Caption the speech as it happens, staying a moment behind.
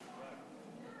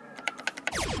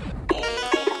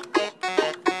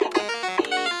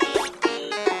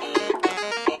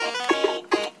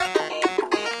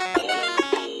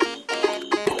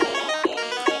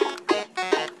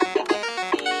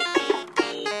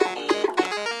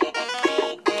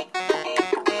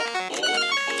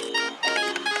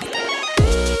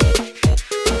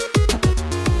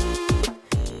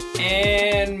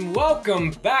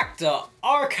Welcome back to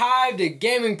Archived, a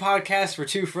gaming podcast where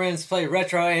two friends play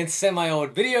retro and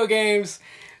semi-old video games,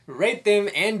 rate them,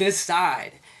 and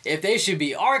decide if they should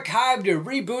be archived or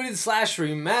rebooted /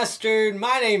 remastered.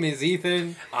 My name is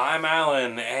Ethan. I'm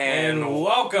Alan, and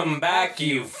welcome back,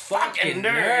 you fucking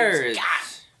nerds.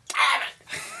 God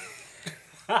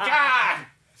damn it.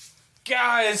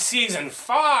 God, it's season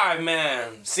 5,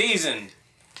 man. Season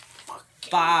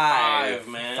Five,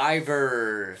 man.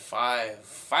 Fiver. 5-0.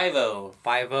 5-0.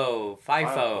 5-0.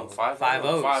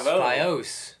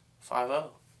 5-0.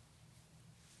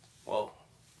 Whoa.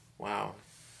 Wow.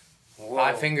 Whoa.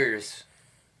 5 fingers.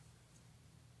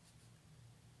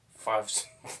 5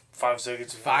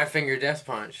 seconds. 5-finger death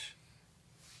punch.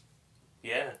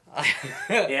 Yeah.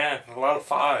 Yeah, a lot of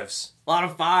 5s. A lot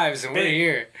of 5s, and we're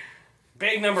here.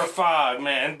 Big number 5,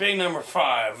 man. Big number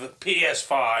 5.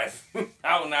 PS5.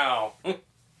 Out now.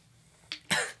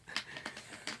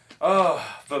 Oh,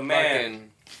 but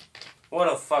man.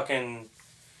 What a fucking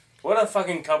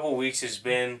couple weeks it's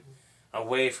been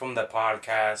away from the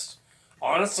podcast.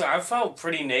 Honestly, I felt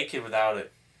pretty naked without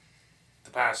it.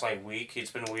 The past week, it's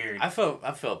been weird. I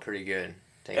felt pretty good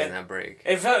taking that break.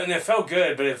 It felt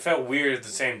good, but it felt weird at the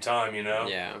same time, you know?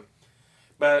 Yeah.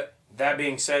 But that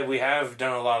being said, we have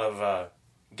done a lot of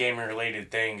gaming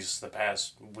related things the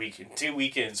past week, 2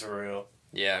 weekends for real.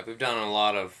 Yeah, we've done a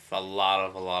lot of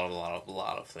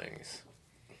things.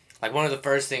 Like one of the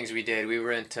first things we did, we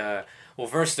were into. Well,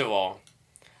 first of all,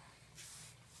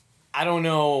 I don't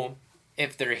know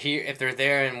if they're here, if they're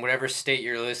there in whatever state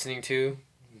you're listening to,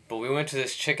 but we went to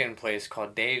this chicken place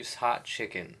called Dave's Hot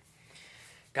Chicken.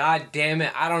 God damn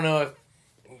it! I don't know if.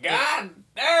 God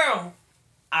damn!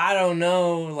 I don't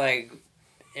know, like,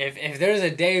 if there's a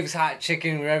Dave's Hot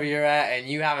Chicken wherever you're at and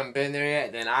you haven't been there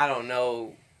yet, then I don't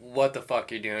know what the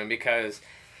fuck you're doing, because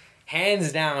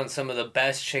hands down some of the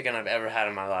best chicken I've ever had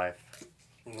in my life.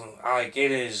 Like,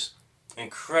 it is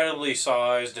incredibly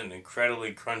sized and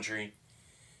incredibly crunchy.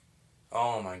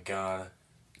 Oh my god.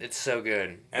 It's so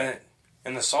good. And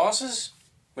the sauces,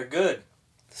 they're good.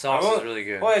 The sauce is really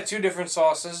good. Well, I had 2 different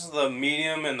sauces, the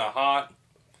medium and the hot.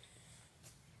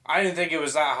 I didn't think it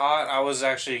was that hot. I was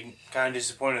actually kind of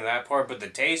disappointed in that part, but the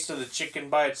taste of the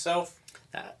chicken by itself.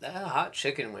 That hot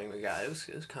chicken wing we got, it was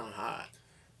kind of hot.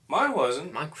 Mine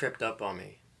wasn't. Mine crept up on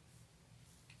me.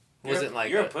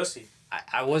 You're a pussy.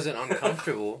 I wasn't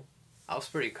uncomfortable. I was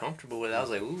pretty comfortable with it. I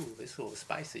was like, ooh, it's a little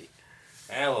spicy.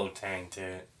 And a little tang to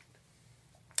it.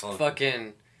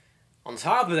 Fucking, on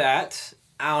top of that,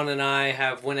 Alan and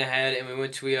I went ahead and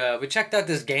we checked out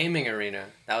this gaming arena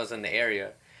that was in the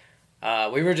area.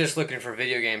 We were just looking for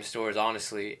video game stores,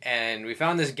 honestly, and we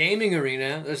found this gaming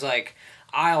arena. There's like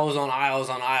aisles on aisles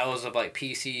on aisles of like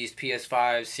PCs,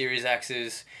 PS5s, Series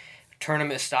X's,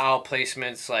 tournament style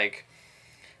placements. Like,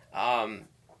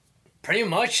 pretty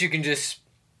much you can just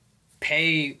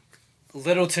pay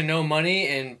little to no money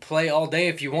and play all day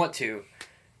if you want to.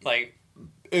 Like,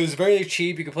 it was very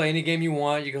cheap. You can play any game you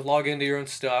want. You can log into your own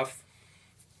stuff.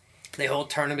 They hold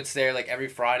tournaments there like every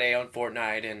Friday on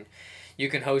Fortnite, and you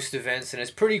can host events, and it's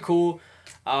pretty cool.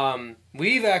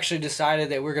 We've actually decided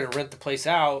that we're going to rent the place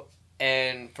out,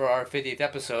 and for our 50th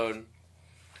episode.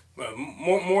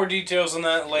 More details on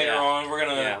that later on. We're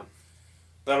going to... Yeah.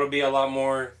 That'll be a lot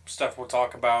more stuff we'll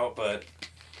talk about, but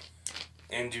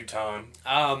in due time.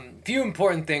 Few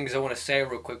important things I want to say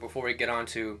real quick before we get on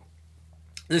to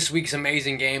this week's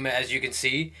amazing game. As you can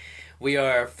see, we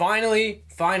are finally,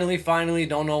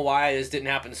 don't know why this didn't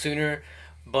happen sooner,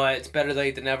 but it's better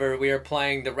late than never. We are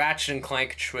playing the Ratchet and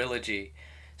Clank trilogy.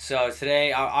 So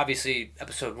today, obviously,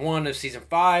 episode 1 of season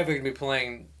 5, we're going to be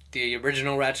playing the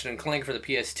original Ratchet and Clank for the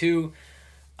PS2.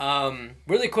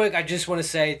 Really quick, I just want to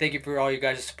say thank you for all you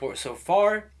guys' support so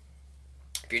far.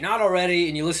 If you're not already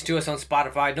and you listen to us on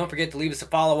Spotify, don't forget to leave us a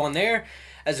follow on there,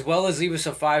 as well as leave us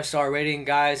a 5-star rating,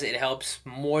 guys. It helps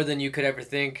more than you could ever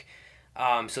think.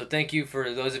 So thank you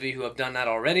for those of you who have done that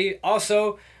already.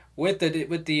 Also, with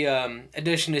the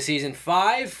addition to season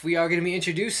 5, we are going to be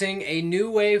introducing a new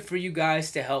way for you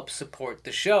guys to help support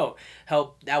the show.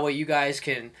 That way you guys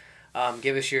can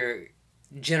give us your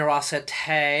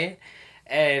generosity,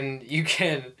 and you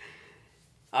can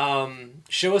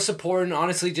show us support and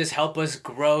honestly just help us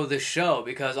grow the show.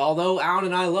 Because although Alan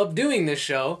and I love doing this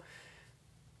show,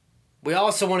 we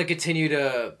also want to continue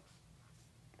to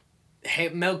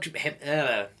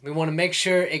we want to make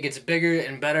sure it gets bigger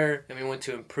and better, and we want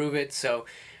to improve it. So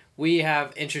we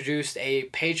have introduced a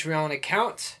Patreon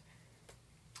account,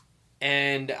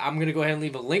 and I'm going to go ahead and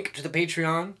leave a link to the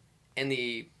Patreon in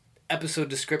the episode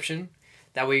description.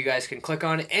 That way you guys can click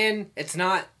on it, and it's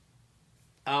not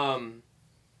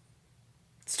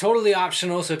It's totally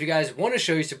optional, so if you guys want to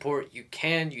show your support, you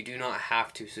can. You do not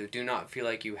have to, so do not feel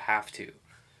like you have to.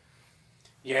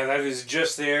 Yeah, that is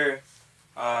just there,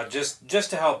 just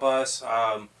to help us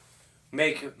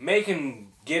make and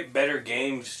get better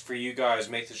games for you guys,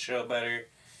 make the show better.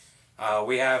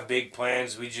 We have big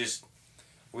plans.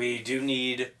 We do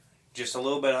need just a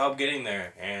little bit of help getting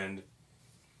there, and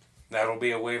that'll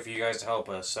be a way for you guys to help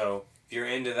us. So if you're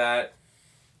into that,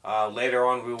 later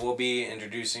on we will be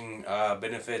introducing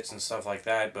benefits and stuff like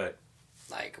that, but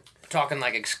like talking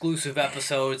like exclusive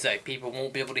episodes that people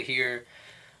won't be able to hear.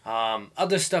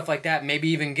 Other stuff like that, maybe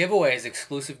even giveaways,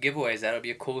 exclusive giveaways. That'll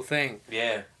be a cool thing.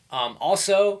 Yeah.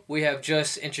 Also, we have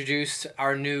just introduced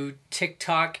our new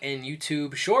TikTok and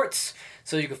YouTube shorts.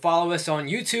 So you can follow us on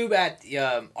YouTube at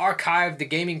Archive the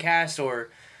Gaming Cast, or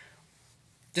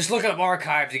just look up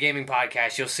Archive the Gaming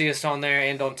Podcast. You'll see us on there,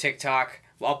 and on TikTok.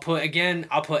 I'll put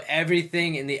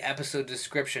everything in the episode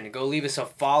description. Go leave us a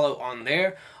follow on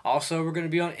there. Also, we're going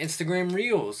to be on Instagram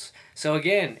Reels. So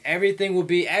again, everything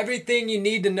you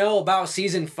need to know about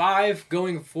Season 5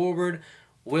 going forward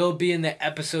will be in the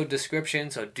episode description,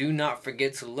 so do not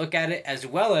forget to look at it, as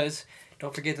well as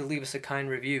don't forget to leave us a kind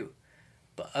review.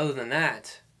 But other than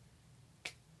that,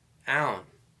 Alan.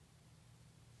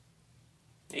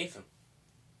 Ethan.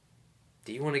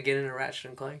 Do you want to get into Ratchet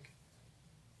and Clank?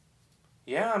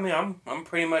 Yeah, I mean, I'm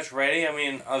pretty much ready. I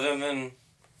mean, other than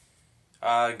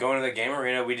going to the game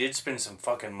arena, we did spend some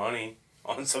fucking money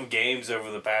on some games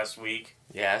over the past week.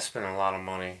 Yeah, I spent a lot of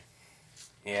money.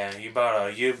 Yeah, you bought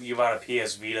a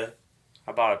PS Vita.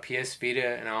 I bought a PS Vita,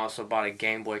 and I also bought a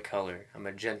Game Boy Color, a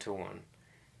magenta one.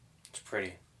 It's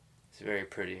pretty. It's very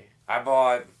pretty. I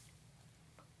bought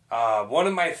one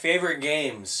of my favorite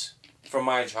games from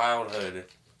my childhood.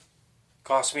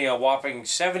 Cost me a whopping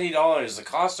 $70, the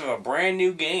cost of a brand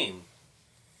new game.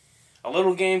 A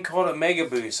little game called a Mega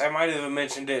Boost. I might have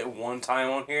mentioned it one time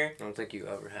on here. I don't think you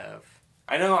ever have.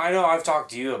 I know I've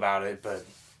talked to you about it, but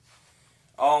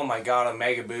oh my god, a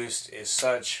Mega Boost is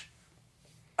such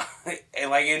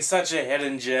it's such a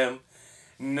hidden gem.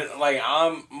 Like,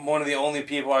 I'm one of the only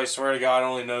people, I swear to God,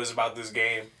 only knows about this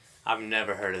game. I've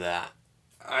never heard of that.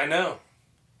 I know.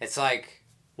 It's like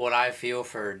what I feel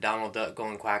for Donald Duck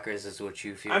going quackers is what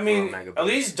you feel for Mega Boost. At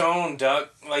least Donald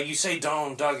Duck, like, you say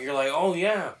Donald Duck, you're like, oh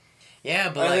yeah. Yeah,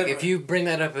 but like if you bring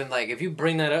that up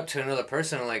to another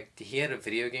person, like, he had a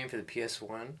video game for the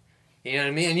PS1, you know what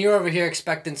I mean? And you're over here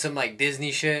expecting some like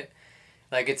Disney shit.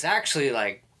 Like, it's actually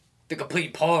like the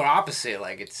complete polar opposite.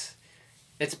 Like, it's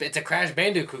a Crash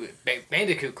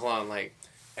Bandicoot clone. Like,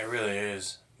 it really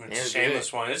is. It's a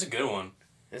shameless one. It's a good one.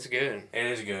 It's good. It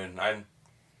is good. I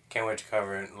can't wait to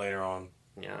cover it later on.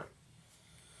 Yeah.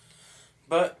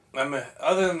 But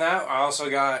other than that, I also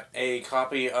got a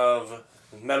copy of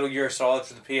Metal Gear Solid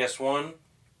for the PS1.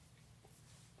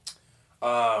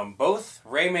 Both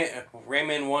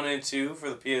Rayman 1 and 2 for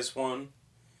the PS1.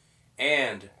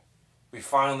 And we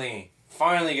finally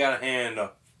got a hand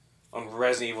on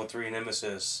Resident Evil 3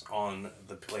 Nemesis on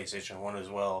the PlayStation 1 as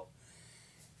well.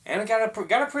 And I got a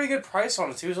pretty good price on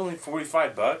it too. It was only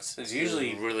 $45. It's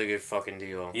usually a really good fucking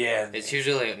deal. Yeah. It's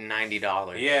usually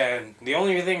 $90. Yeah, and the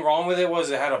only thing wrong with it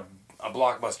was it had a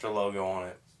Blockbuster logo on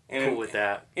it. And cool with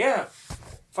that. Yeah.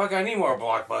 Fuck, I need more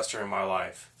Blockbuster in my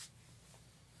life.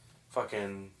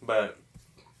 But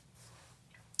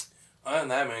other than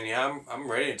that, man, yeah, I'm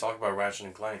ready to talk about Ratchet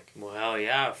and Clank. Well, hell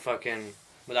yeah,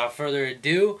 without further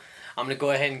ado, I'm going to go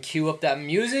ahead and cue up that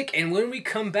music, and when we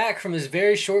come back from this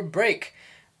very short break,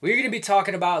 we're going to be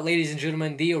talking about, ladies and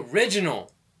gentlemen, the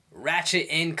original Ratchet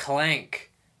and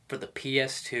Clank for the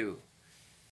PS2.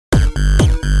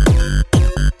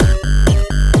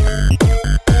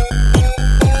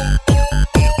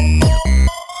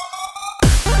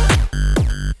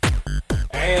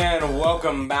 And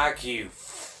welcome back, you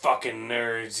fucking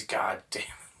nerds. God damn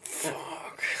it.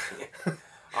 Fuck.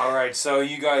 Alright, so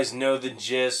you guys know the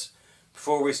gist.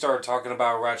 Before we start talking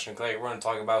about Ratchet and Clank, we're going to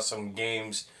talk about some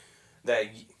games that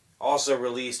also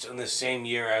released in the same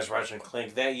year as Ratchet and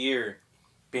Clank. That year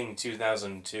being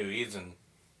 2002. Ethan.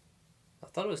 I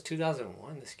thought it was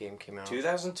 2001 this game came out.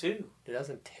 2002.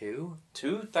 2002?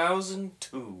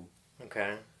 2002.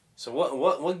 Okay. So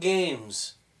what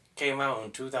games came out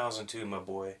in 2002, my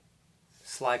boy?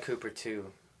 Sly Cooper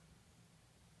 2.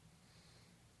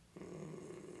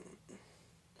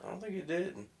 I don't think it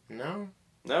did. No?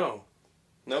 No.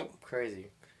 Nope. Crazy.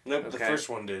 Nope, Okay. The first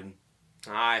one did.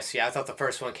 I see. I thought the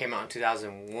first one came out in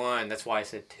 2001. That's why I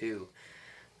said 2.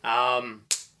 All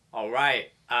right.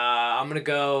 I'm going to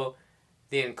go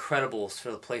The Incredibles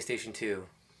for the PlayStation 2.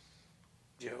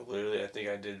 Yo, literally, I think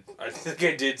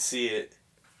I did see it.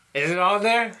 Is it on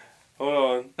there? Hold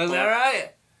on. Is that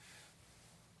right?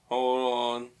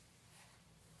 Hold on.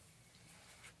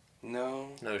 No.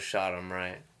 No shot, I'm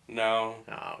right. No.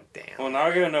 Oh, damn. Well, now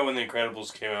I gotta know when The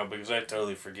Incredibles came out because I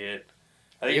totally forget.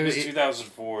 I think it was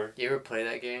 2004. You ever play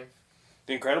that game?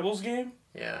 The Incredibles game?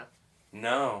 Yeah.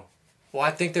 No. Well,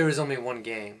 I think there was only one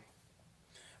game.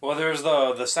 Well, there was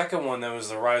the second one that was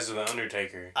The Rise of the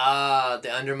Undertaker. The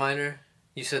Underminer?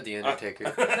 You said The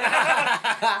Undertaker.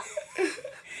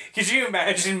 Could you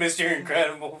imagine Mr.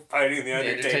 Incredible fighting The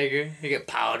Undertaker? You get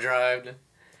power drived.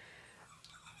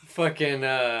 Fucking,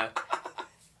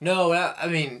 No, I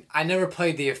mean, I never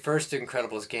played the first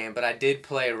Incredibles game, but I did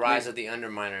play Rise of the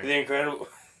Underminer. The Incredible...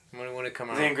 When it come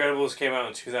out? The Incredibles came out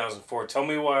in 2004. Tell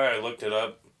me why I looked it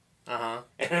up. Uh-huh.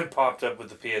 And it popped up with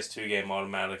the PS2 game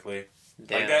automatically.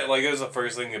 Damn. Like that, like it was the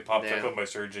first thing that popped up on my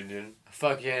search engine.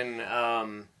 Fucking,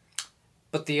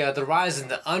 but the Rise of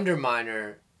the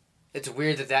Underminer, it's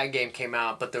weird that game came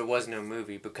out, but there was no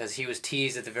movie because he was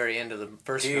teased at the very end of the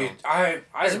first film.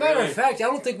 As a matter of fact, I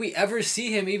don't think we ever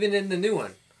see him even in the new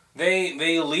one.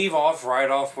 They leave off right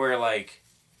off where like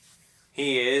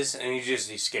he is, and he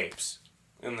just escapes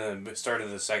in the start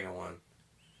of the second one.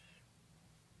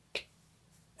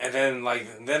 And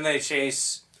then they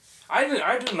chase.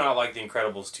 I do not like The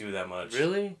Incredibles 2 that much.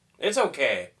 Really? It's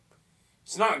okay.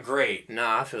 It's not great.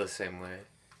 Nah, I feel the same way.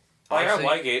 Like, Honestly, I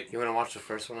like it. You want to watch the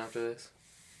first one after this?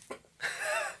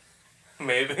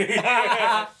 Maybe.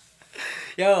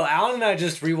 Yo, Alan and I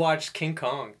just rewatched King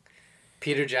Kong.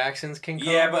 Peter Jackson's King Kong.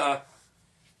 Yeah, but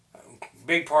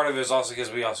big part of it is also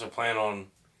because we also plan on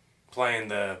playing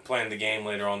the game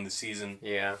later on this season.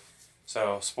 Yeah.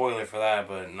 So, spoiler for that,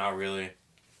 but not really.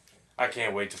 I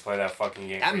can't wait to play that fucking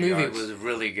game. That movie was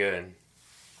really good.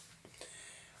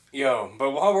 Yo, but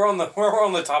while we're on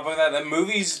the topic of that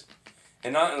movie's,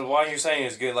 and not while you're saying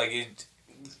it's good, like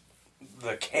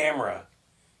the camera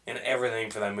and everything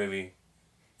for that movie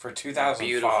for 2005.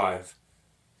 Beautiful.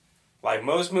 Like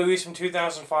most movies from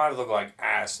 2005 look like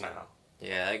ass now.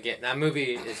 Yeah, again, that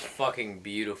movie is fucking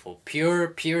beautiful.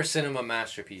 Pure cinema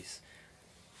masterpiece.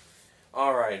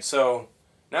 All right, so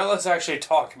now let's actually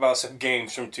talk about some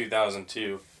games from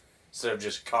 2002 instead of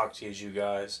just cock tease you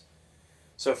guys.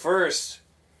 So first,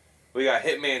 we got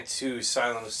Hitman 2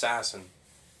 Silent Assassin.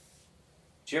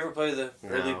 Did you ever play the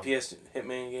early PS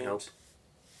Hitman games? Nope.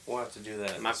 We'll have to do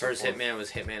that. My first Hitman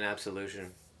was Hitman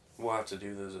Absolution. We'll have to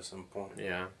do those at some point.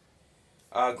 Yeah.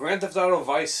 Grand Theft Auto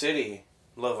Vice City.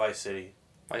 Love Vice City.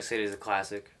 Vice City is a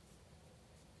classic.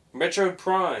 Metroid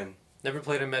Prime. Never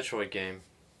played a Metroid game.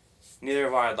 Neither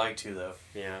have I. I'd like to, though.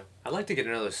 Yeah. I'd like to get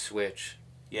another Switch.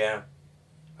 Yeah.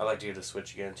 I'd like to get a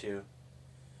Switch again, too.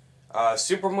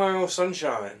 Super Mario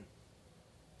Sunshine.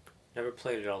 Never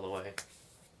played it all the way.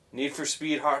 Need for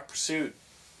Speed Hot Pursuit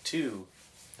 2.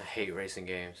 I hate racing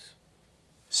games.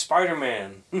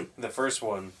 Spider-Man. The first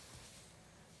one.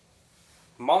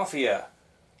 Mafia.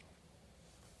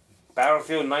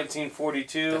 Battlefield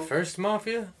 1942. The first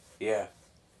Mafia? Yeah.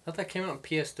 I thought that came out on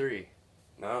PS3.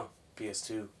 No,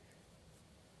 PS2.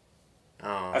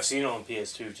 Oh. I've seen it on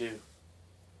PS2 too.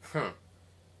 Huh.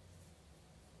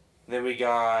 Then we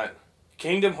got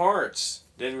Kingdom Hearts.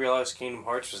 Didn't realize Kingdom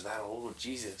Hearts was that old.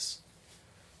 Jesus.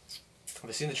 Have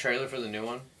you seen the trailer for the new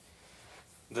one?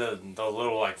 The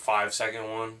little like 5-second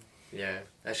one. Yeah,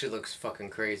 that shit looks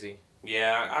fucking crazy.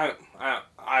 Yeah,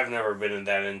 I've never been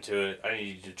that into it. I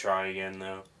need to try again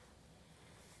though.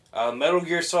 Metal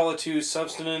Gear Solid 2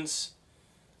 Substance,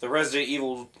 the Resident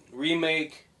Evil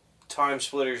remake, Time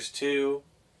Splitters 2,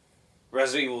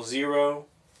 Resident Evil 0,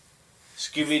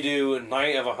 Scooby-Doo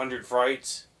Night of 100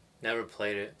 Frights. Never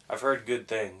played it. I've heard good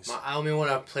things. I only one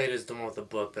I've played is the one with the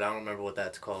book, but I don't remember what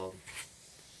that's called.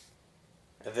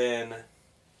 And then,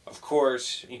 of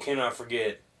course, you cannot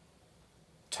forget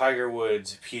Tiger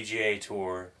Woods PGA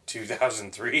Tour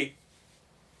 2003.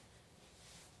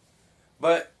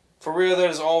 But, for real, that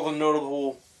is all the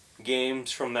notable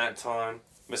games from that time,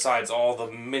 besides all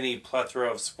the mini plethora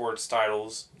of sports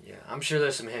titles. Yeah, I'm sure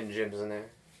there's some hidden gems in there.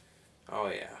 Oh,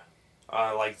 yeah.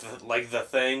 Like the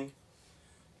Thing.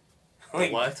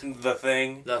 Like what? The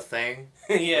Thing. The Thing?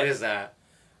 Yeah. What is that?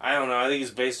 I don't know. I think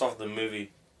it's based off the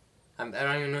movie. I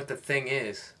don't even know what The Thing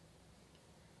is.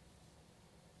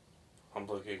 I'm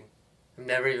looking. I've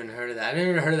never even heard of that. I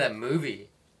never even heard of that movie,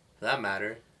 for that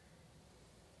matter.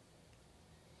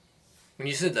 When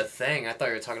you said The Thing, I thought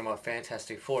you were talking about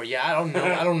Fantastic Four. Yeah, I don't know.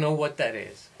 I don't know what that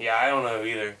is. Yeah, I don't know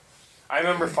either. I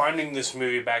remember finding this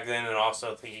movie back then and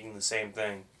also thinking the same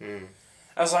thing.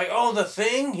 I was like, oh, The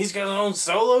Thing? He's got his own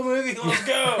solo movie? Let's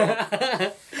go!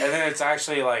 And then it's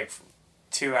actually like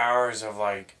 2 hours of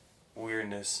like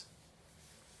weirdness.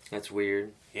 That's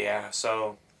weird. Yeah,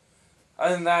 so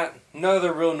other than that, no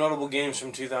other real notable games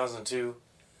from 2002.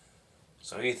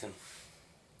 So Ethan.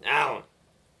 Alan.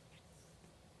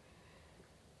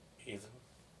 Ethan.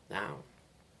 Alan.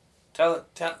 Tell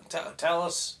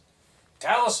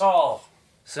us all.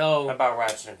 So about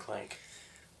Ratchet and Clank.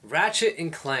 Ratchet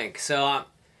and Clank. So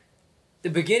the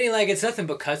beginning, like, it's nothing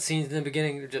but cutscenes in the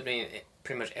beginning. I mean,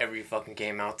 pretty much every fucking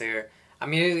game out there. I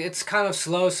mean, it's kind of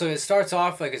slow. So it starts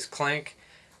off like it's Clank.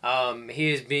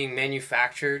 He is being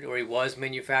manufactured, or he was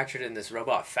manufactured in this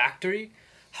robot factory.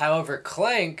 However,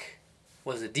 Clank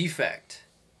was a defect.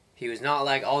 He was not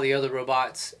like all the other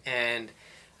robots, and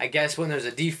I guess when there's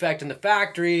a defect in the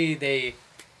factory, they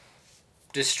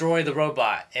destroy the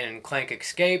robot, and Clank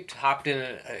escaped, hopped in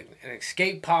an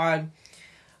escape pod.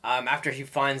 After he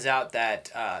finds out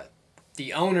that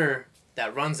the owner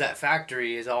that runs that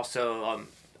factory is also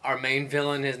our main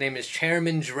villain. His name is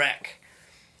Chairman Drek,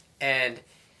 and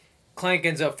Clank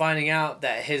ends up finding out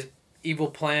that his evil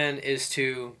plan is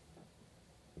to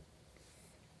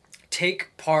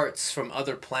take parts from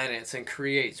other planets and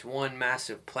creates one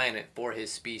massive planet for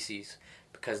his species,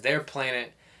 because their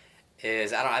planet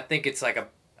is, I think it's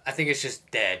just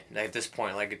dead at this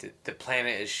point. Like, the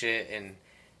planet is shit, and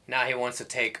now he wants to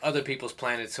take other people's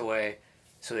planets away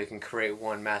so he can create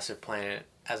one massive planet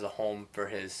as a home for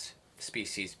his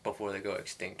species before they go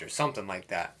extinct or something like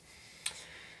that.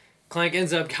 Clank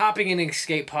ends up hopping in an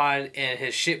escape pod, and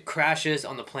his ship crashes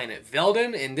on the planet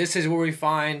Velden, and this is where we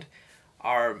find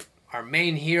our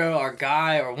main hero, our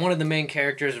guy, or one of the main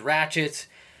characters, Ratchet.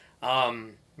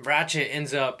 Ratchet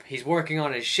ends up, he's working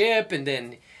on his ship, and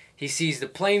then he sees the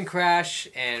plane crash,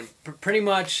 and pretty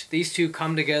much these two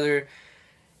come together,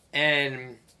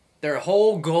 and their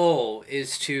whole goal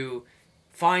is to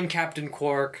find Captain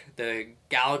Quark, the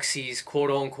galaxy's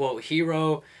quote-unquote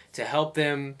hero, to help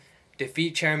them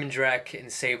defeat Chairman Drek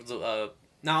and save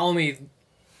not only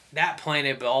that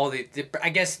planet, but all the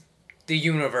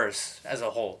universe as a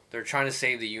whole. They're trying to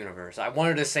save the universe. I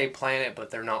wanted to say planet,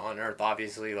 but they're not on Earth,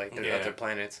 obviously. Like, there's other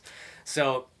planets.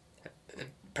 So,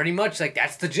 pretty much, like,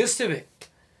 that's the gist of it.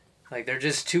 Like, they're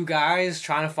just two guys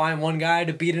trying to find one guy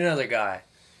to beat another guy.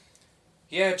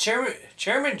 Yeah, Chairman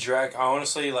Drek,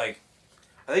 honestly, like,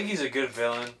 I think he's a good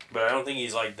villain, but I don't think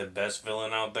he's, like, the best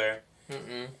villain out there.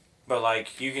 Mm-mm. But,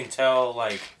 like, you can tell,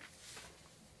 like,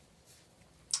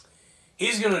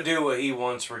 he's gonna do what he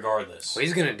wants regardless. Well,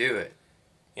 he's gonna do it.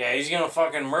 Yeah, he's gonna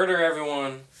fucking murder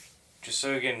everyone just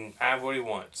so he can have what he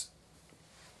wants.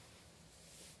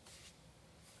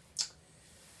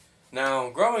 Now,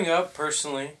 growing up,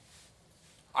 personally,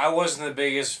 I wasn't the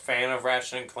biggest fan of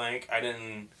Ratchet and Clank. I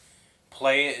didn't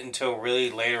play it until really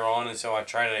later on, until I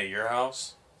tried it at your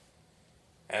house.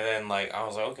 And then, like, I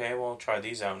was like, okay, well, I'll try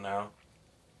these out now.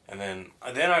 And then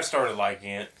I started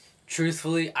liking it.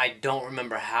 Truthfully, I don't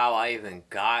remember how I even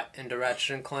got into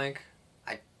Ratchet and Clank.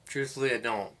 I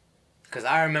don't. Because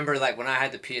I remember, like, when I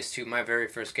had the PS2, my very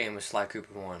first game was Sly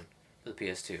Cooper 1 for the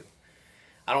PS2.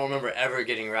 I don't remember ever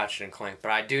getting Ratchet and Clank,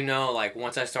 but I do know, like,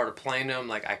 once I started playing them,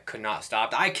 like, I could not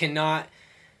stop. I cannot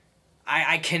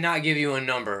give you a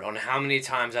number on how many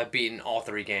times I've beaten all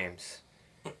three games.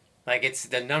 Like,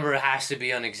 the number has to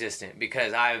be non-existent,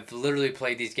 because I've literally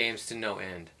played these games to no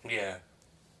end. Yeah.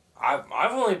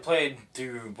 I've only played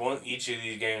through each of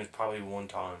these games probably one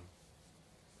time.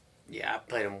 Yeah, I've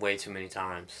played them way too many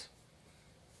times.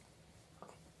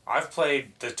 I've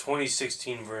played the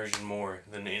 2016 version more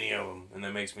than any of them, and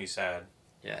that makes me sad.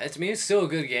 Yeah, it's still a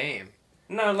good game.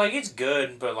 No, like, it's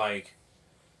good, but, like,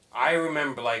 I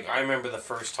remember the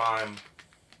first time,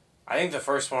 I think the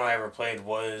first one I ever played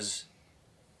was,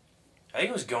 I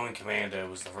think it was Going Commando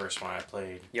was the first one I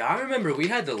played. Yeah, I remember we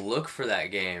had to look for that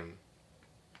game.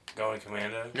 Going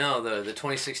Commando? No, the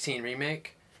 2016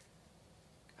 remake.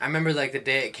 I remember, like, the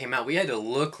day it came out, we had to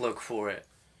look for it.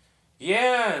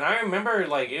 Yeah, and I remember,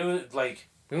 like, it was, like...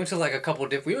 We went to, like,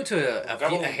 we went to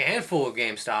a handful of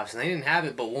GameStops, and they didn't have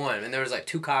it but one, and there was, like,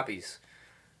 2 copies.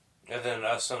 And then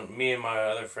me and my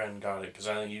other friend got it, because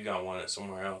I think you got one at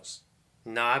somewhere else.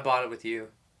 No, I bought it with you.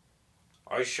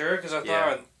 Are you sure? Because I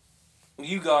thought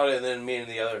you got it, and then me and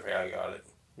the other guy got it.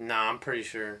 No, I'm pretty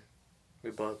sure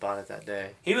we both bought it that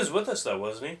day. He was with us, though,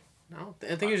 wasn't he? No,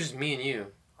 I think it was just me and you.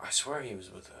 I swear he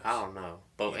was with us. I don't know.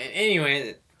 But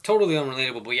anyway, totally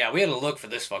unrelatable. But yeah, we had to look for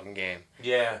this fucking game.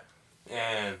 Yeah.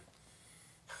 And,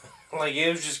 like,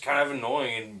 it was just kind of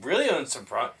annoying and really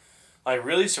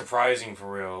really surprising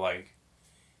for real. Like,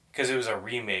 because it was a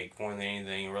remake more than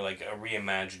anything, or, like, a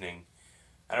reimagining.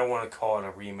 I don't want to call it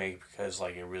a remake because,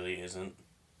 like, it really isn't.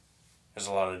 There's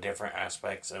a lot of different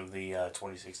aspects of the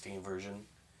 2016 version.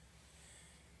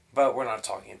 But we're not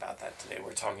talking about that today.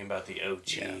 We're talking about the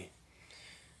OG. Yeah.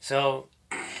 So,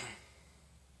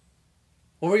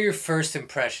 what were your first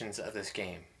impressions of this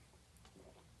game?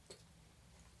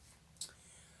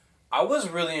 I was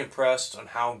really impressed on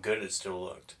how good it still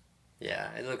looked.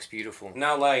 Yeah, it looks beautiful.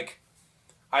 Now, like,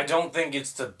 I don't think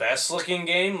it's the best looking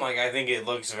game. Like, I think it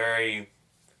looks very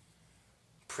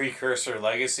precursor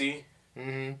Legacy.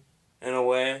 Mm-hmm. In a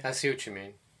way. I see what you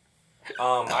mean.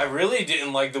 I really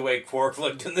didn't like the way Quark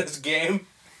looked in this game.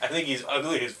 I think he's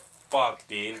ugly as fuck,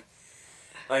 dude.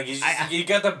 Like, he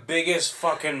got the biggest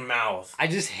fucking mouth. I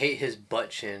just hate his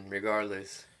butt chin,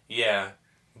 regardless. Yeah.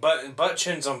 Butt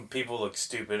chins on people look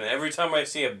stupid. And every time I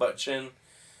see a butt chin,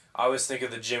 I always think of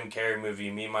the Jim Carrey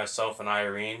movie, Me, Myself, and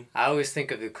Irene. I always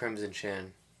think of the Crimson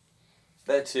Chin.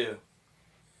 That too.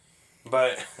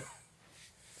 But,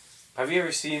 have you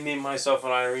ever seen Me, Myself,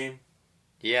 and Irene?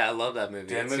 Yeah, I love that movie.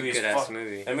 Dude, it's a good-ass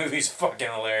movie. That movie's fucking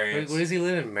hilarious. Where does he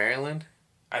live, in Maryland?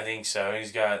 I think so.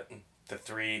 He's got the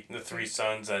three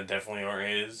sons that definitely aren't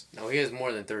his. No, he has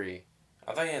more than 3.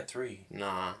 I thought he had 3.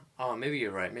 Nah. Oh, maybe you're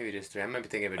right. Maybe just 3. I might be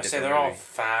thinking of a different they're all movie.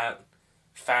 fat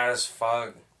as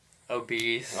fuck.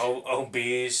 Obese.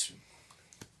 Obese.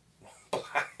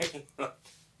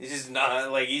 He's just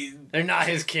not, like, They're not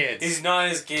his kids. He's not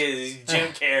his kids. He's Jim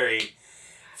Carrey.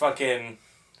 Fucking...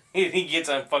 He gets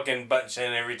on fucking butt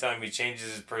chin every time he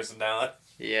changes his personality.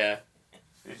 Yeah.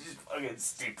 It's just fucking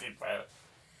stupid, bro.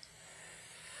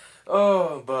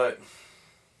 Oh, but...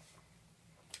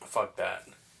 Fuck that.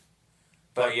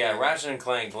 But yeah, Ratchet and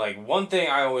Clank, like, one thing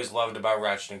I always loved about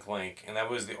Ratchet and Clank, and that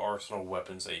was the arsenal of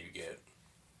weapons that you get.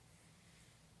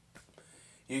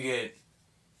 You get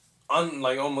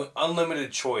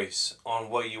unlimited choice on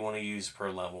what you want to use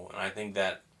per level, and I think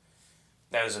that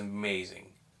is amazing.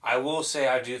 I will say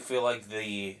I do feel like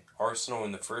the arsenal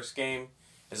in the first game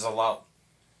is a lot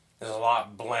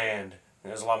bland.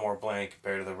 There's a lot more bland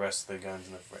compared to the rest of the guns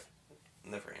in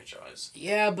the franchise.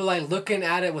 Yeah, but like looking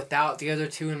at it without the other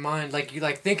 2 in mind, like you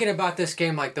like thinking about this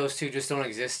game like those 2 just don't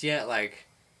exist yet. Like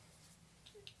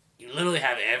you literally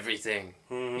have everything.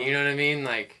 Mm-hmm. You know what I mean?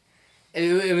 Like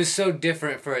it was so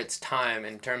different for its time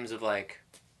in terms of like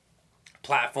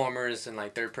platformers and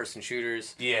like third-person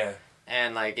shooters. Yeah.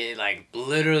 And like it like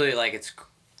literally like it's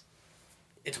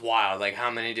wild like how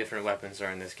many different weapons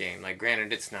are in this game. Like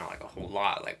granted it's not like a whole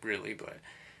lot like really, but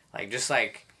like just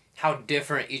like how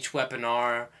different each weapon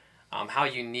are, how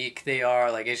unique they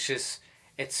are. Like it's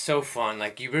so fun.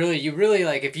 Like you really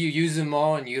like if you use them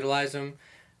all and utilize them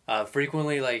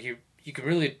frequently, like you can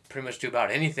really pretty much do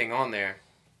about anything on there.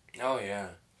 Oh yeah.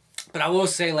 But I will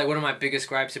say like one of my biggest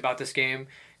gripes about this game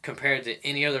compared to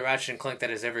any other Ratchet and Clank that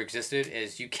has ever existed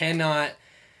is you cannot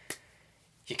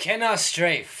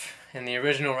strafe in the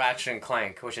original Ratchet and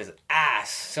Clank, which is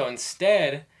ass. So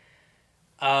instead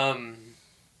of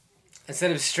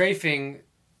strafing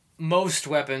most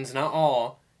weapons, not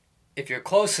all, if you're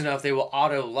close enough, they will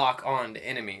auto lock on to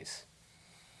enemies.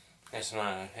 It's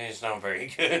not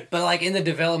very good. But like in the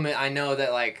development, I know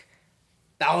that like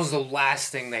that was the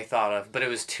last thing they thought of, but it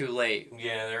was too late.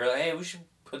 Yeah, they were like, hey, we should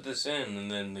put this in, and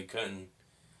then they couldn't.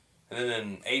 And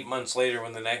then 8 months later,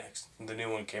 when the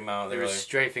new one came out, they were like,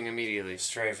 strafing immediately.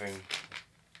 Strafing.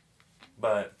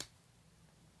 But,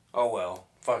 oh well,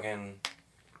 fucking,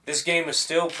 this game is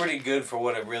still pretty good for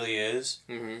what it really is.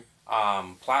 Mm-hmm.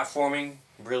 Platforming,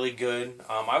 really good.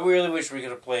 I really wish we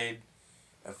could have played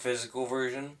a physical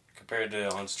version compared to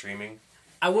on streaming.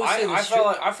 I will say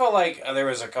I felt like there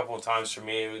was a couple of times for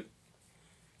me.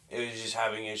 It was just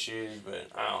having issues, but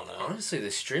I don't know. Honestly, the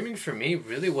streaming for me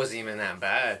really wasn't even that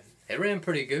bad. It ran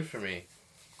pretty good for me.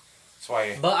 That's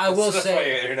why. But I will that's say, why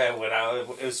your internet went out.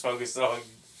 It was focused on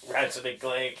Ratchet and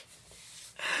Clank.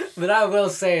 But I will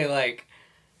say, like,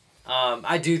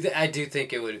 I do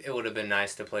think it would have been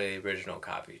nice to play the original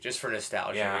copy just for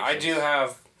nostalgia. Yeah,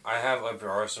 reasons. I have a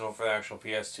Arsenal for the actual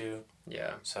PS2.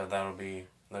 Yeah. So that'd be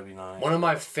nice. One of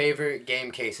my favorite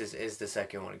game cases is the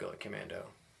second one, Go Commando.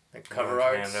 Like cover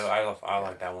arts. Commando, I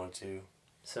like that one too.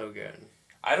 So good.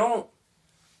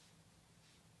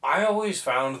 I always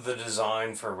found the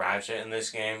design for Ratchet in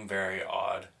this game very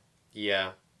odd.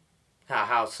 Yeah.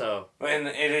 How so? And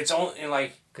it's only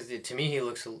like... Because to me he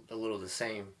looks a little the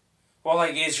same. Well,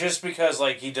 like, it's just because,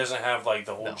 like, he doesn't have, like,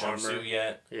 the whole jumpsuit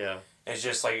yet. Yeah. It's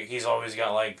just, like, he's always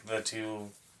got, like, the 2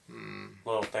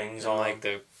 little things on. Like,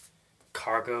 the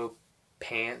cargo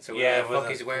pants or whatever the fuck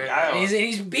he's wearing.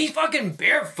 He's fucking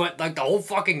barefoot, like, the whole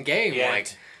fucking game. Yeah,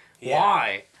 like,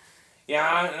 why?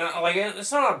 Yeah, like,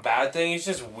 it's not a bad thing. It's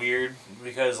just weird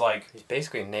because, like... He's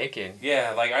basically naked.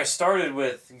 Yeah, like, I started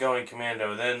with Going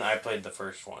Commando, then I played the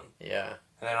first one. Yeah.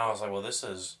 And then I was like, well, this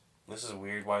is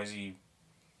weird. Why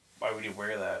would he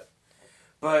wear that?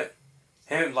 But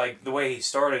him, like, the way he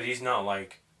started, he's not,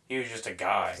 like... He was just a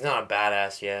guy. He's not a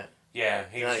badass yet. Yeah,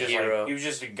 he was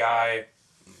just a guy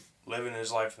living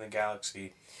his life in the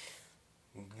galaxy.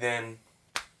 then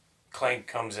Clank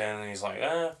comes in and he's like,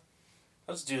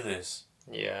 let's do this.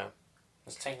 Yeah.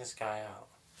 Let's take this guy out.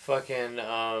 Fucking,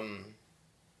 I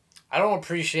don't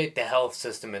appreciate the health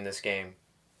system in this game.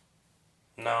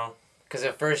 No. Because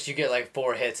at first you get like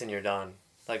 4 hits and you're done.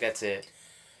 Like, that's it.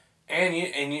 And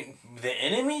the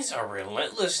enemies are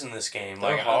relentless in this game.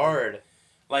 They're hard.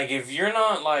 Like, if you're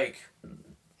not, like,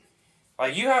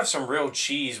 you have some real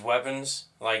cheese weapons.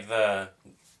 Like, the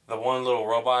one little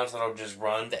robots that'll just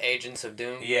run. The Agents of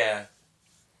Doom? Yeah.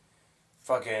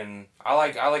 Fucking, I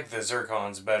like the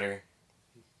Zircons better.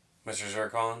 Mr.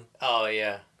 Zircon. Oh,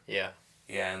 yeah. Yeah.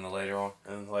 Yeah, in the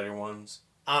later ones.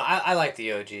 I like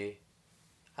the OG.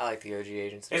 I like the OG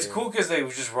Agents of It's Doom. cool because they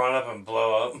would just run up and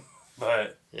blow up,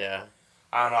 but... Yeah.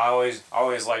 I don't know, I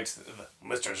always liked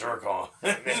Mr. Zircon.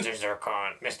 Mr.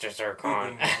 Zircon. Mr.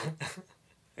 Zircon.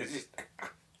 It's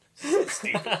just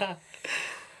stupid.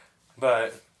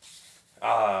 But,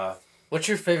 What's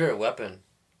your favorite weapon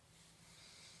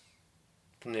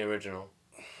from the original?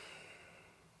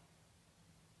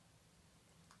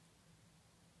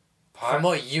 From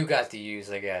what you got to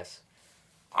use, I guess.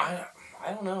 I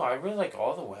don't know. I really like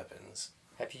all the weapons.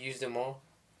 Have you used them all?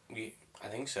 I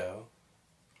think so.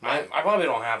 I probably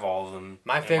don't have all of them.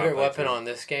 My favorite weapon on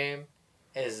this game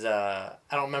is, I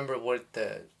don't remember what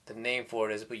the name for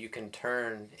it is, but you can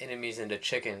turn enemies into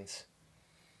chickens.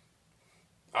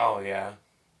 Oh, yeah.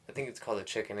 I think it's called a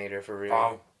Chickenator for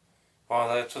real.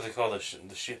 Well, that's what they call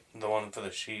the one for the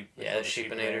sheep. Yeah, the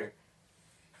Sheepinator.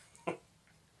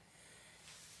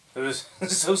 It was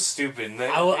so stupid.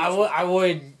 I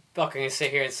would fucking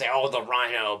sit here and say, oh, the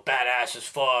Rhino, badass as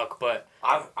fuck, but...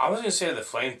 I was going to say the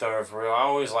flamethrower for real. I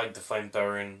always liked the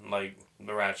flamethrower in, like,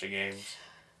 the Ratchet games.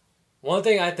 One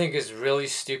thing I think is really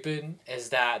stupid is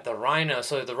that the Rhino...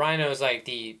 So the Rhino is, like,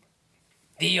 the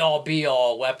all be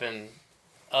all weapon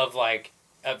of, like...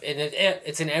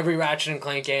 It's in every Ratchet and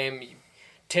Clank game.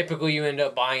 Typically, you end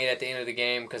up buying it at the end of the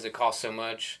game because it costs so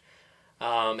much.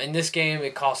 In this game,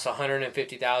 it costs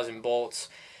 150,000 bolts.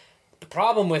 The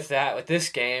problem with this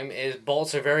game, is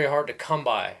bolts are very hard to come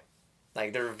by.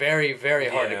 Like, they're very, very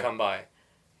hard to come by.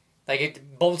 Like,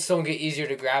 bolts don't get easier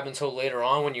to grab until later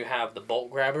on when you have the bolt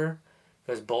grabber.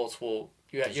 Because bolts will...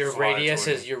 Your radius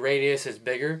is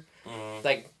bigger. Mm-hmm.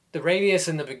 Like, the radius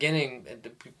in the beginning,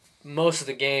 most of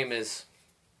the game is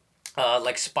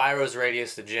like Spyro's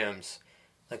radius to gems.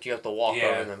 Like, you have to walk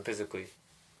over them physically.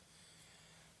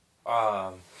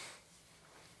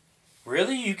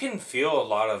 Really, you can feel a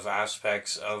lot of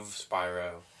aspects of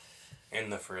Spyro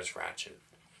in the first Ratchet.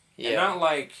 Yeah. And not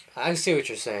like... I see what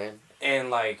you're saying.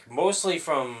 And, like, mostly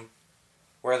from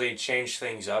where they changed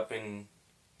things up in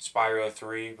Spyro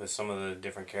 3 with some of the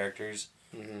different characters.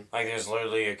 Mm-hmm. Like, there's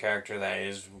literally a character that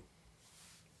is,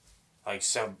 like,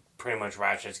 pretty much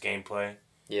Ratchet's gameplay.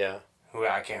 Yeah. Who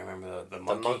I can't remember the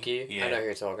monkey. The monkey? Yeah. I know who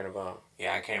you're talking about.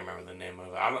 Yeah, I can't remember the name of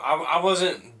it. I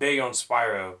wasn't big on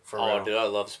Spyro for real. Oh, dude, I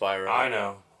love Spyro. I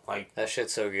know. Like, that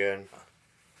shit's so good.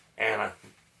 And I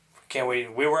can't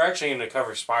wait. We were actually going to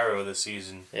cover Spyro this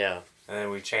season. Yeah. And then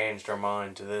we changed our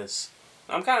mind to this.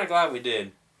 I'm kind of glad we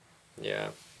did. Yeah.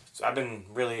 So I've been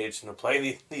really itching to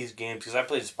play these games because I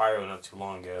played Spyro not too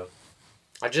long ago.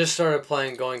 I just started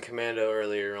playing Going Commando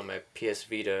earlier on my PS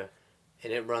Vita,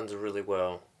 and it runs really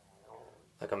well.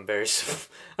 Like, I'm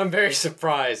very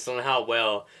surprised on how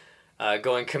well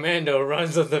Going Commando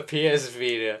runs on the PS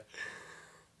Vita.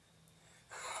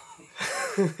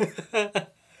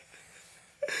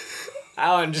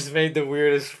 Alan just made the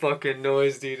weirdest fucking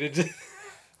noise, dude.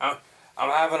 I'm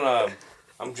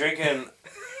drinking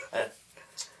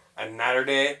a Natter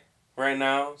Day right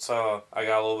now, so I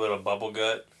got a little bit of bubble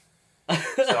gut. So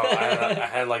I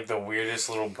had like the weirdest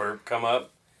little burp come up.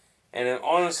 And it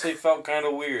honestly felt kind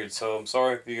of weird, so I'm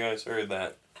sorry if you guys heard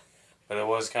that. But it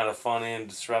was kind of funny and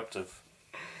disruptive.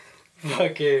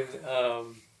 Fucking,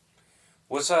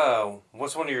 What's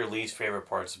one of your least favorite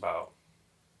parts about?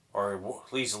 Or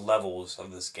least levels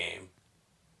of this game?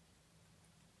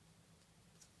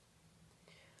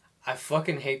 I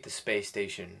fucking hate the space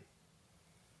station.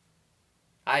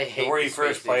 I hate where you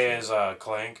first play as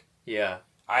Clank? Yeah.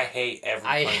 I hate every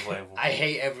Clank level. I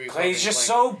hate every Clank's just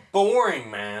so boring,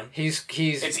 man. He's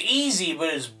It's easy,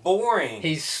 but it's boring.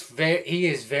 He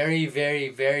is very, very,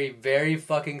 very, very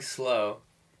fucking slow.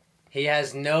 He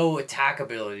has no attack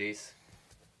abilities.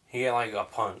 He got like a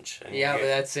punch. And but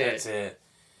that's it. That's it.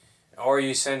 Or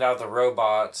you send out the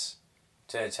robots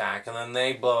to attack, and then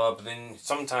they blow up, and then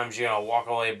sometimes you gotta walk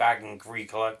all the way back and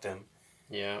recollect them.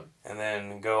 Yeah. And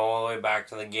then go all the way back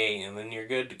to the gate, and then you're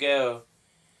good to go.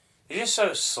 It's just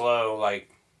so slow, like...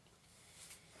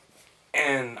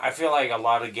 And I feel like a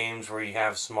lot of games where you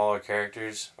have smaller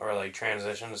characters or like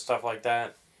transition and stuff like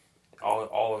that,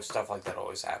 all stuff like that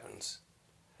always happens.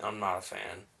 I'm not a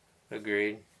fan.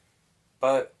 Agreed.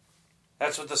 But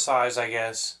that's with the size, I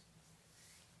guess.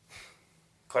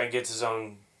 Clank gets his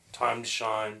own time to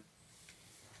shine.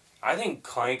 I think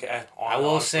Clank. I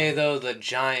will say though, the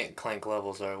giant Clank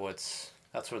levels are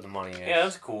that's where the money is. Yeah,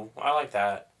 that's cool. I like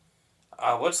that.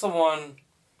 What's the one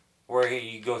where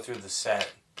you go through the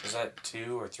set? Is that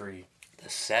 2 or 3? The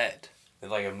set.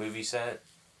 Like a movie set?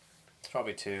 It's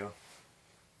probably 2.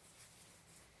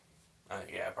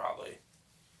 Yeah, probably.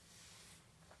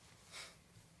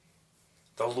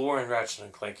 The lore in Ratchet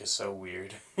and Clank is so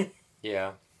weird.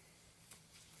 Yeah.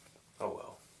 Oh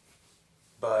well.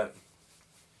 But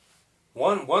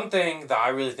one thing that I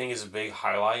really think is a big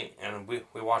highlight, and we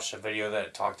watched a video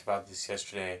that talked about this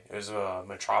yesterday. It was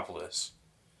Metropolis.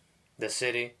 The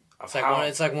city. It's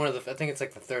like one of the. I think it's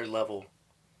like the 3rd level.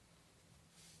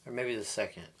 Or maybe the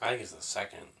 2nd. I think it's the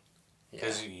 2nd.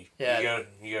 Because you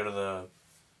go to the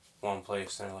one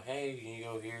place and they're like, hey, you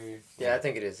go here. Yeah, I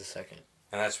think it is the 2nd.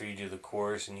 And that's where you do the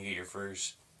course and you get your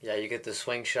first. Yeah, you get the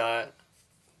swing shot.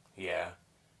 Yeah.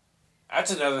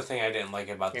 That's another thing I didn't like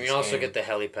about this game. And you also get the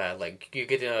helipad. Like, you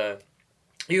get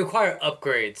you acquire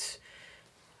upgrades.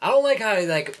 I don't like how,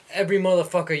 like, every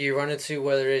motherfucker you run into,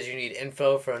 whether it is you need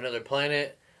info for another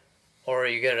planet, or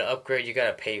you get an upgrade, you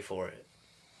gotta pay for it.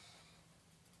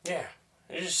 Yeah.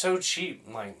 It's just so cheap.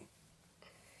 Like,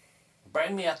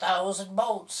 bring me 1,000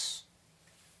 bolts.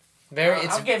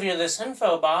 I'll give you this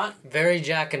info bot. Very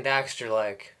Jack and Daxter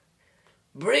like.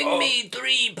 Bring me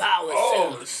 3 power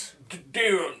cells.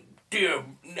 Dear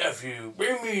nephew,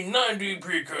 bring me 90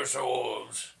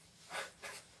 precursors.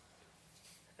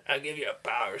 I'll give you a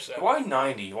power cell. Why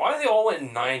 90? Why they all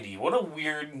went 90? What a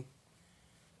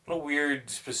weird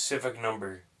specific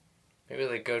number. Maybe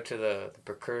they go to the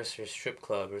precursor strip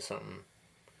club or something.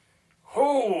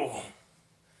 Oh.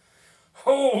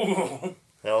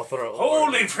 They all throw orbs.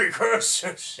 Holy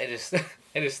precursors! They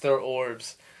just throw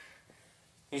orbs.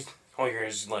 All you hear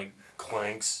is like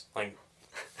clanks, like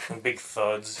big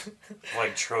thuds,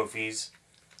 like trophies.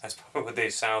 That's probably what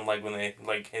they sound like when they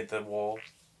like hit the wall.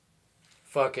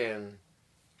 Fucking.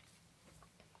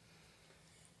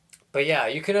 But yeah,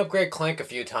 you can upgrade Clank a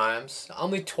few times.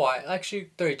 Only twice,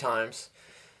 actually 3 times.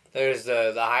 There's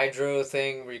the hydro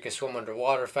thing where you can swim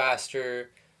underwater faster.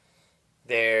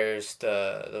 There's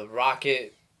the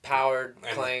rocket powered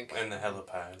Clank and the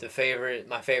helipad.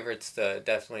 My favorite's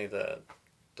definitely the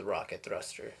rocket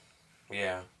thruster.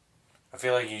 Yeah, I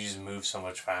feel like you just move so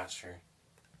much faster.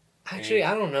 Actually,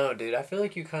 I don't know, dude. I feel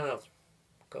like you kind of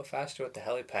go faster with the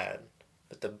helipad,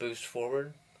 but the boost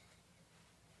forward,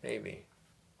 maybe.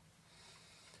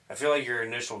 I feel like your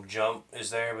initial jump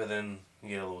is there, but then you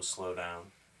get a little slow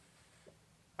down.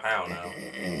 I don't know.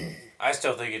 I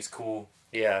still think it's cool.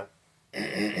 Yeah.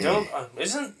 Do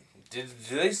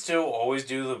they still always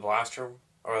do the blaster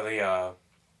or the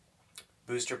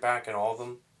booster pack in all of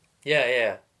them?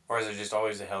 Yeah. Or is it just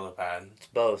always the helipad? It's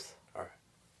both.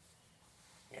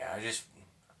 Yeah,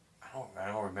 I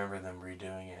don't remember them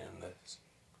redoing it in the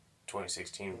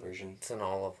 2016 version. It's in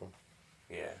all of them.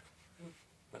 Yeah,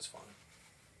 that's fine.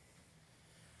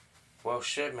 Well,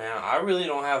 shit, man. I really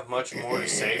don't have much more to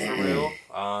say for real.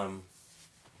 Are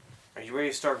you ready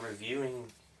to start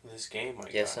reviewing this game?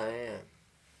 Yes, I am.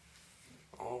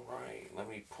 All right, let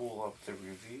me pull up the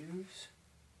reviews.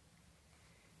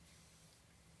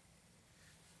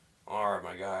 All right,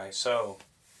 my guy. So,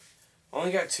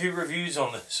 only got 2 reviews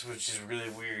on this, which is really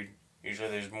weird. Usually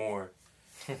there's more.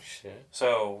 Shit.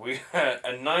 So, we got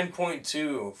a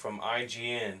 9.2 from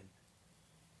IGN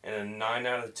and a 9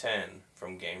 out of 10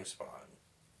 from GameSpot.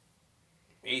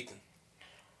 Ethan.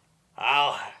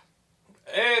 Oh.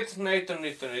 It's Nathan.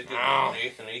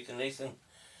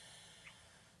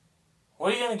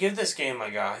 What are you going to give this game, my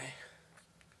guy?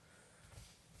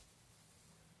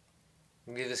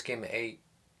 I'm give this game an 8.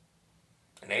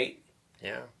 An 8?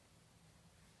 Yeah.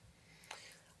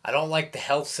 I don't like the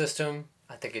health system.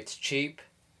 I think it's cheap.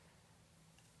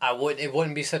 It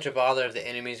wouldn't be such a bother if the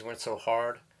enemies weren't so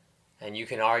hard. And you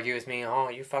can argue with me, oh,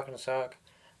 you fucking suck.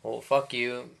 Well, fuck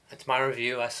you. It's my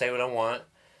review. I say what I want.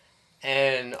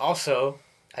 And also,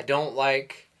 I don't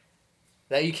like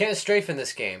that you can't strafe in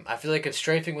this game. I feel like if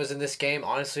strafing was in this game,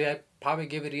 honestly, I'd probably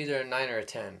give it either a 9 or a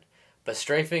 10. But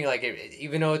strafing, like,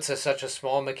 even though it's such a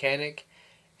small mechanic,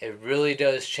 it really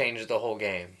does change the whole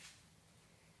game.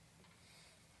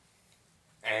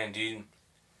 And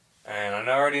I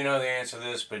already know the answer to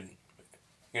this, but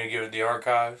you're gonna give it the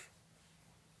archive?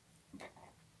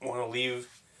 Want to leave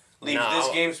this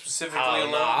game specifically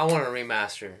alone? No, I want a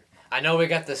remaster. I know we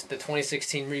got the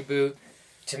 2016 reboot.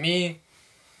 To me,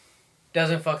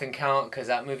 doesn't fucking count because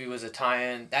that movie was a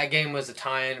tie-in. That game was a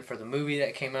tie-in for the movie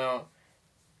that came out.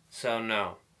 So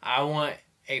no, I want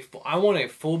a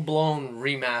full-blown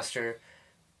remaster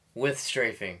with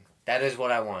strafing. That is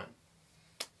what I want.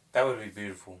 That would be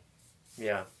beautiful.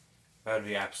 Yeah. That would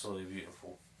be absolutely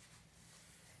beautiful.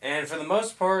 And for the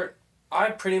most part,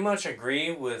 I pretty much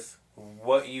agree with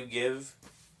what you give,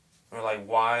 or like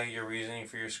why your reasoning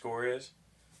for your score is.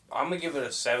 I'm gonna give it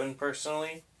a 7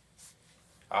 personally.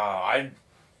 I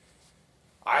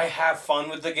have fun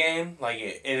with the game. Like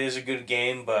it is a good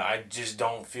game, but I just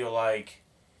don't feel like,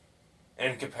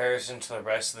 in comparison to the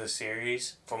rest of the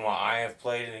series, from what I have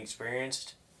played and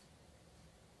experienced,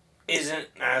 isn't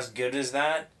as good as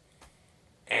that.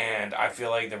 And I feel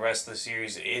like the rest of the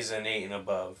series is an 8 and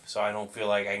above, so I don't feel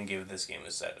like I can give this game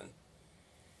a 7.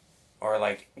 Or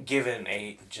like give it an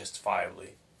 8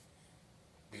 justifiably.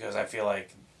 Because I feel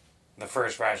like the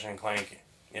first Ratchet and Clank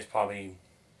is probably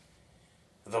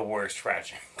the worst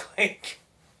Ratchet and Clank.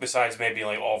 Besides maybe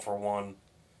like All for One.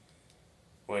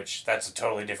 Which, that's a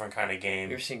totally different kind of game.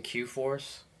 You ever seen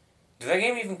Q-Force? Did that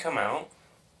game even come out?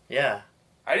 Yeah.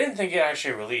 I didn't think it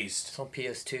actually released. It's on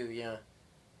PS2, yeah.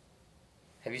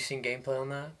 Have you seen gameplay on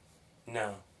that?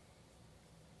 No.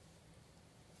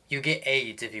 You get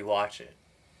AIDS if you watch it.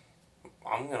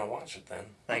 I'm gonna watch it then.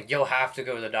 Like, you'll have to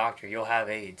go to the doctor. You'll have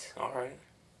AIDS. Alright.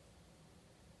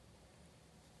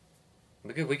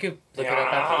 We could look it up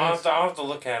after this. I'll have to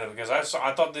look at it because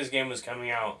I thought this game was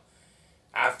coming out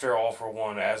after All for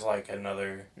One as like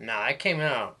another... Nah, it came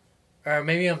out. Or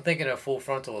maybe I'm thinking of Full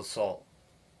Frontal Assault.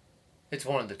 It's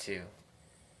one of the two.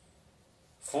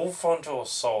 Full Frontal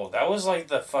Assault. That was like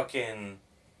the fucking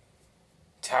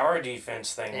tower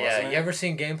defense thing, wasn't it? Yeah, you ever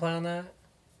seen gameplay on that?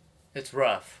 It's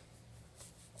rough.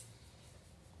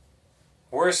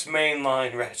 Worst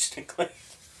mainline Ratchet and Clank.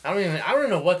 I don't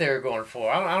know what they were going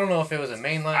for. I don't know if it was a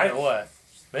mainline or what.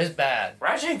 But it's bad.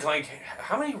 Ratchet and Clank,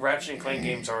 how many Ratchet and Clank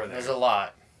games are there? There's a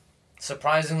lot.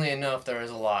 Surprisingly enough, there is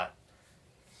a lot.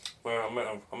 Well,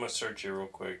 I'm gonna search it real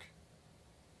quick.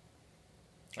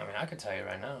 I mean, I could tell you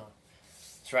right now.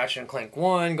 It's Ratchet and Clank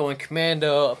 1, Going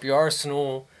Commando, Up Your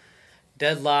Arsenal,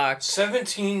 Deadlock.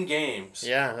 17 games.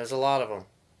 Yeah, there's a lot of them.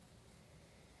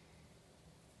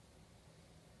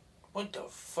 What the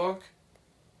fuck?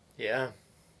 Yeah.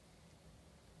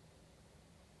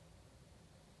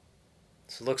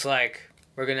 So it looks like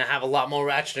we're going to have a lot more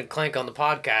Ratchet and Clank on the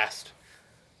podcast.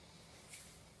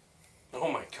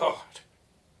 Oh my god.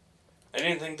 I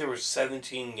didn't think there were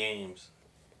 17 games.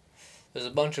 There's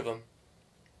a bunch of them.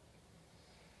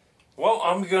 Well,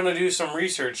 I'm going to do some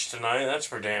research tonight, that's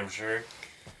for damn sure.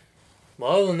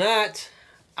 Well, other than that,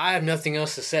 I have nothing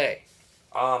else to say.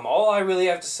 All I really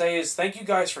have to say is thank you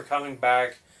guys for coming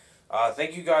back.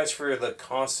 Thank you guys for the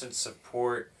constant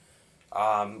support.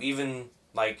 Even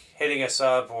like hitting us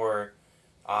up or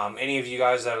any of you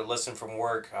guys that listen from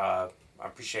work. I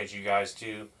appreciate you guys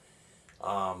too.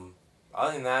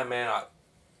 Other than that, man,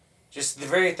 just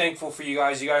very thankful for you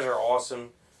guys. You guys are awesome.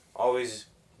 Always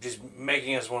just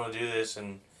making us want to do this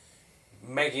and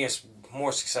making us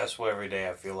more successful every day,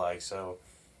 I feel like. So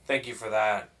thank you for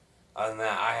that. Other than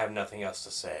that, I have nothing else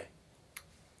to say.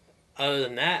 Other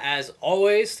than that, as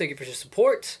always, thank you for your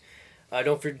support.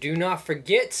 Do not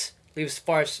forget, leave us a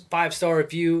 5-star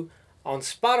review on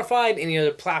Spotify and any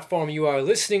other platform you are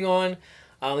listening on.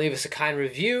 Leave us a kind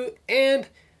review. And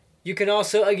you can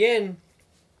also, again,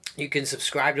 you can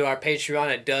subscribe to our Patreon.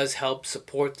 It does help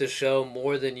support the show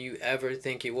more than you ever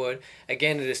think it would.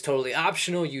 Again, it is totally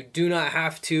optional. You do not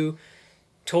have to.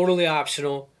 Totally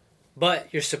optional.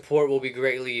 But your support will be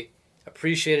greatly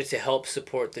appreciated to help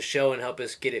support the show and help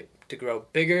us get it to grow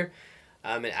bigger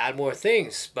and add more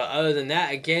things. But other than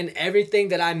that, again, everything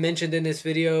that I mentioned in this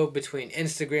video between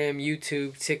Instagram,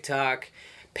 YouTube, TikTok,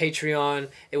 Patreon,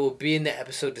 it will be in the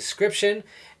episode description.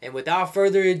 And without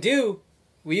further ado,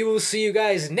 we will see you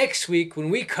guys next week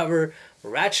when we cover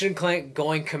Ratchet and Clank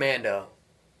Going Commando.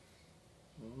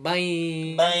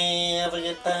 Bye. Bye. Have a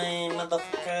good time,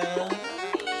 motherfucker.